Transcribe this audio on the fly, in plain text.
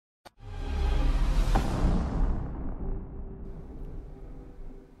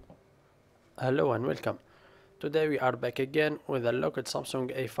Hello and welcome. Today we are back again with a look at Samsung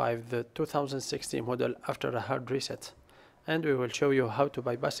A5, the 2016 model after a hard reset, and we will show you how to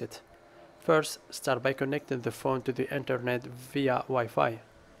bypass it. First, start by connecting the phone to the internet via Wi-Fi.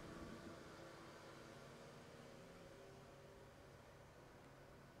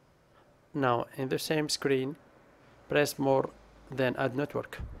 Now, in the same screen, press More, then Add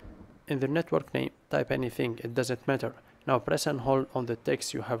Network. In the network name, type anything, it doesn't matter. Now press and hold on the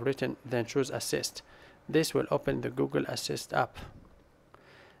text you have written, then choose Assist. This will open the Google Assist app.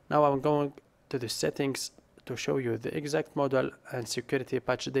 Now I'm going to the settings to show you the exact model and security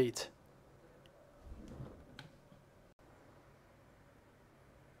patch date.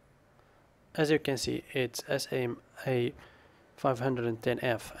 As you can see, it's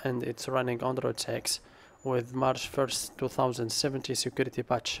SMA510F and it's running Android 6 with March 1st, 2017 security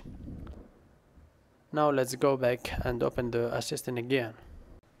patch. Now let's go back and open the assistant again.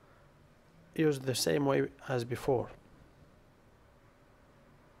 Use the same way as before.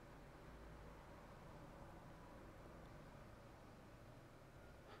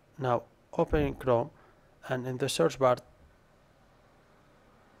 Now open Chrome and in the search bar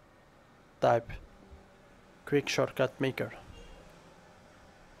type Quick Shortcut Maker.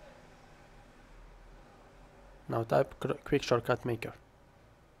 Now type Quick Shortcut Maker.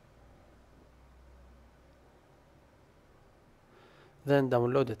 Then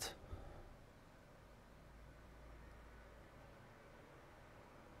download it.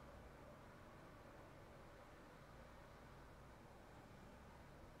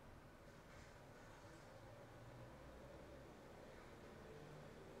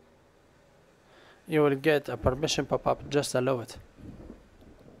 You will get a permission pop-up, just allow it.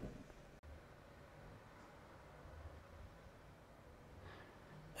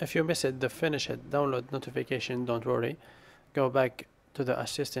 If you miss it, the finish it download notification, don't worry. Go back to the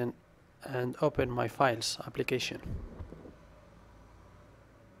assistant and open My Files application.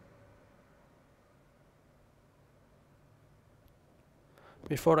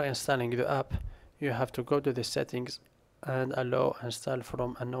 Before installing the app, you have to go to the settings and allow install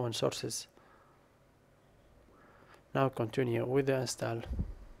from unknown sources. Now continue with the install.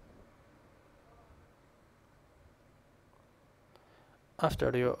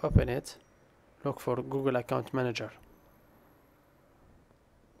 After you open it, look for Google Account Manager.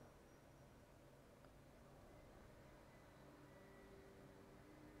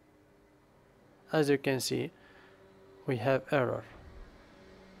 As you can see, we have error.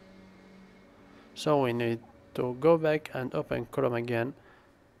 So we need to go back and open Chrome again.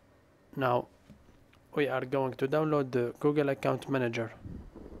 Now we are going to download the Google Account Manager.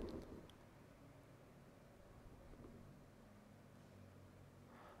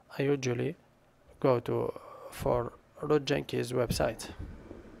 I usually go for Rod Jenkins' website.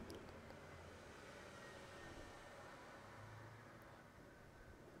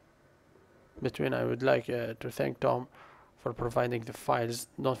 Between, I would like to thank Tom for providing the files.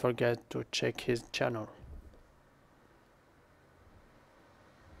 Don't forget to check his channel.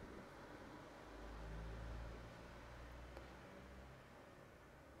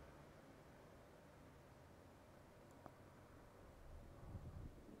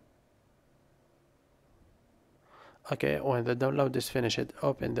 Okay, when the download is finished,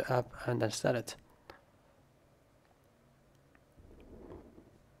 open the app and install it.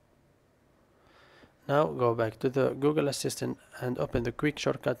 Now go back to the Google Assistant and open the Quick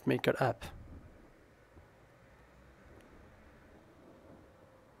Shortcut Maker app.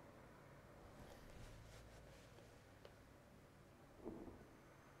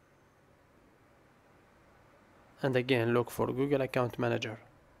 And again look for Google Account Manager.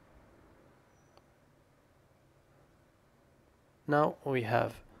 Now we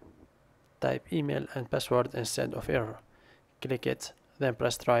have type email and password instead of error. Click it, then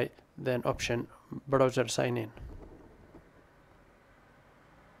press try, then option browser sign in.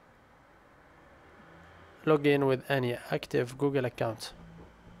 Log in with any active Google account.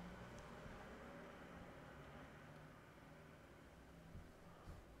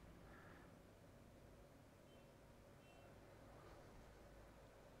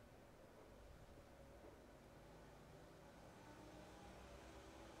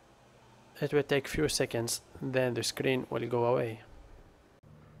 It will take few seconds, then the screen will go away.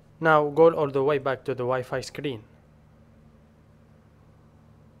 Now go all the way back to the Wi-Fi screen.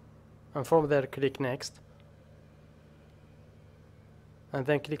 And from there click Next. And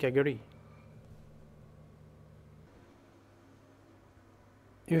then click Agree.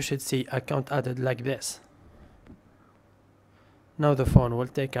 You should see account added like this. Now the phone will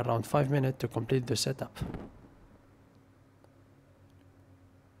take around 5 minutes to complete the setup.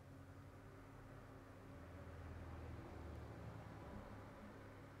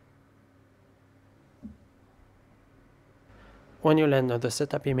 When you land on the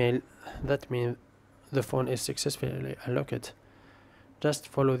setup email, that means the phone is successfully unlocked. Just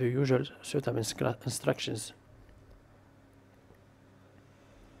follow the usual setup instructions.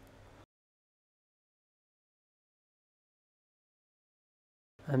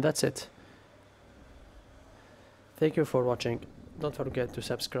 And that's it. Thank you for watching. Don't forget to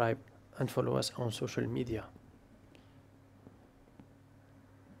subscribe and follow us on social media.